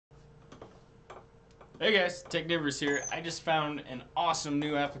Hey guys, Technivorous here. I just found an awesome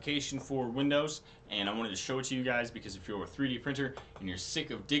new application for Windows and I wanted to show it to you guys because if you're a 3D printer and you're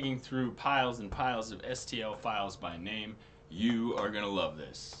sick of digging through piles and piles of STL files by name, you are going to love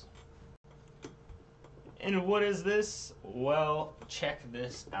this. And what is this? Well, check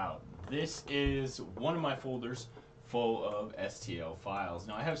this out. This is one of my folders full of STL files.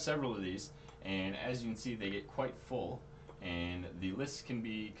 Now I have several of these and as you can see they get quite full. And the list can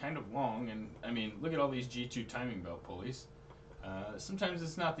be kind of long, and I mean, look at all these G2 timing belt pulleys. Sometimes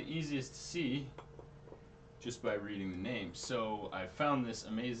it's not the easiest to see just by reading the name. So I found this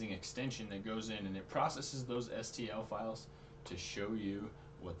amazing extension that goes in and it processes those STL files to show you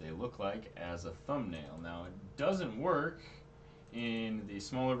what they look like as a thumbnail. Now it doesn't work in the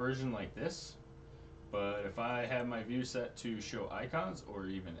smaller version like this, but if I have my view set to show icons or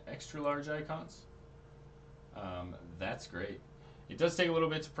even extra large icons, that's great. It does take a little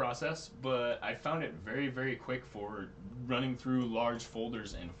bit to process, but I found it very, very quick for running through large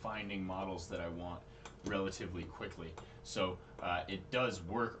folders and finding models that I want relatively quickly. So it does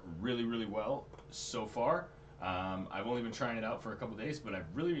work really, really well so far. I've only been trying it out for a couple days, but I've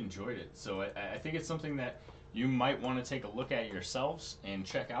really enjoyed it. So I think it's something that you might want to take a look at yourselves and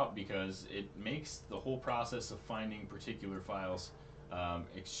check out because it makes the whole process of finding particular files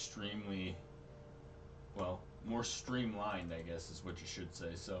extremely, well, more streamlined, I guess is what you should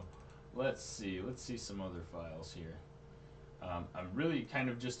say. So let's see some other files here. I'm really kind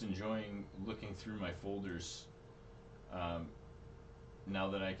of just enjoying looking through my folders now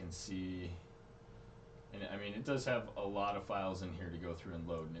that I can see, and I mean it does have a lot of files in here to go through and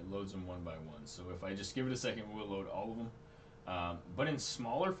load, and it loads them one by one. So if I just give it a second, we'll load all of them. But in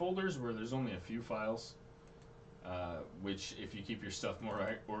smaller folders where there's only a few files, which if you keep your stuff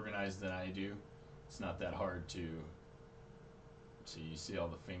more organized than I do, it's not that hard to see. You see all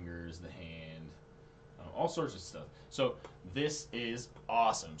the fingers, the hand, all sorts of stuff. So this is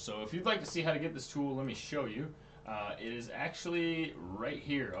awesome. So if you'd like to see how to get this tool, let me show you. It is actually right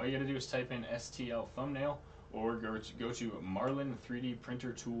here. All you gotta do is type in STL Thumbnail or go to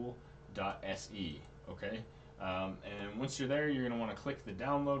marlin3dprintertool.se. Okay, and once you're there, you're gonna want to click the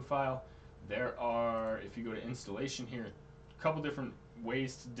download file. There are, if you go to installation here, a couple different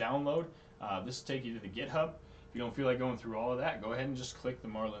ways to download. This will take you to the GitHub. If you don't feel like going through all of that, go ahead and just click the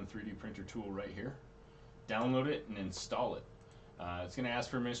Marlin 3D printer tool right here. Download it and install it. It's going to ask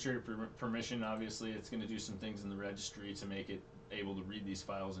for administrator permission. Obviously, it's going to do some things in the registry to make it able to read these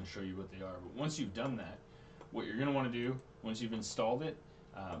files and show you what they are. But once you've done that, what you're going to want to do, once you've installed it,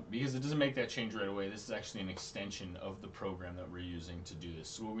 because it doesn't make that change right away, this is actually an extension of the program that we're using to do this.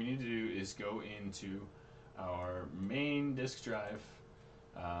 So what we need to do is go into our main disk drive,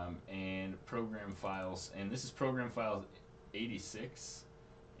 and program files, and this is program file 86,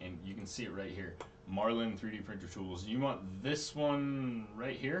 and you can see it right here, Marlin 3D printer tools. You want this one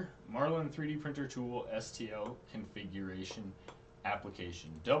right here, Marlin 3D printer tool STL configuration application.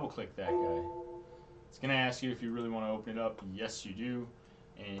 Double click that guy. It's gonna ask you if you really want to open it up. Yes you do,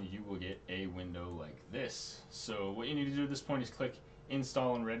 and you will get a window like this. So what you need to do at this point is click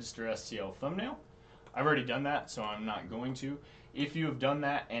install and register STL Thumbnail. I've already done that, so I'm not going to. If you have done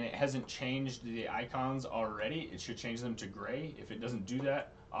that and it hasn't changed the icons already, it should change them to gray. If it doesn't do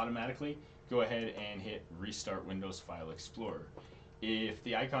that automatically, go ahead and hit Restart Windows File Explorer. If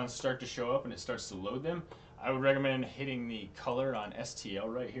the icons start to show up and it starts to load them, I would recommend hitting the color on STL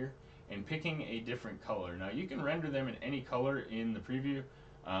right here and picking a different color. Now you can render them in any color in the preview,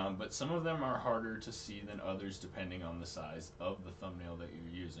 but some of them are harder to see than others depending on the size of the thumbnail that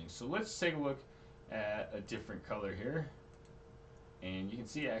you're using. So let's take a look at a different color here. And you can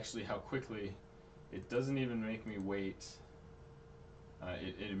see actually how quickly it doesn't even make me wait.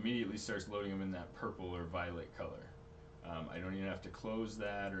 It immediately starts loading them in that purple or violet color. I don't even have to close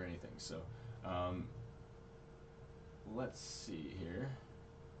that or anything. So let's see here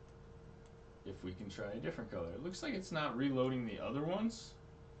if we can try a different color. It looks like it's not reloading the other ones.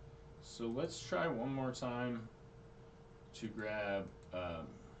 So let's try one more time to grab, oh,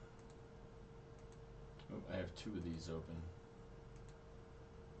 I have two of these open.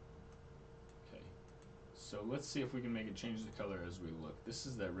 So let's see if we can make it change the color as we look. This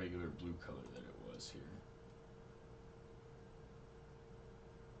is that regular blue color that it was here.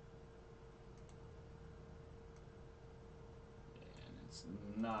 And it's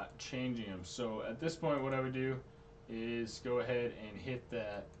not changing them. So at this point what I would do is go ahead and hit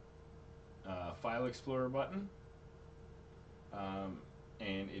that File Explorer button. And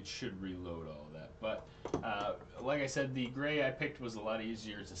it should reload all of that. But like I said, the gray I picked was a lot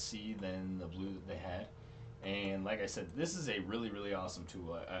easier to see than the blue that they had. And like I said, this is a really awesome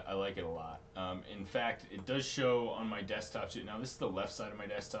tool. I like it a lot. In fact, it does show on my desktop too. Now this is the left side of my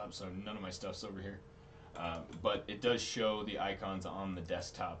desktop, so none of my stuff's over here. But it does show the icons on the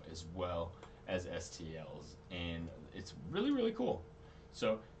desktop as well as STLs, and it's really cool.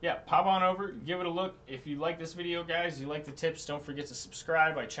 So yeah, pop on over, give it a look. If you like this video, guys, you like the tips, don't forget to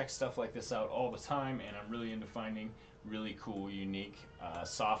subscribe. I check stuff like this out all the time, and I'm really into finding really cool, unique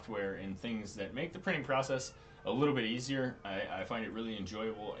software and things that make the printing process a little bit easier. I find it really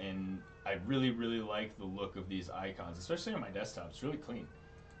enjoyable, and I really like the look of these icons, especially on my desktop. It's really clean.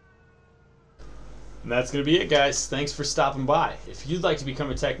 And that's going to be it, guys. Thanks for stopping by. If you'd like to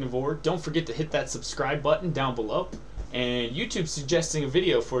become a Technivore, don't forget to hit that subscribe button down below. And YouTube's suggesting a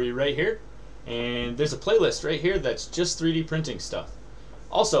video for you right here. And there's a playlist right here that's just 3D printing stuff.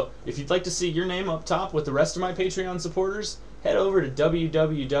 Also, if you'd like to see your name up top with the rest of my Patreon supporters, head over to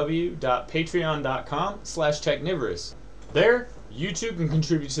www.patreon.com/Technivorous. There, YouTube can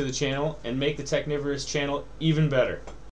contribute to the channel and make the Technivorous channel even better.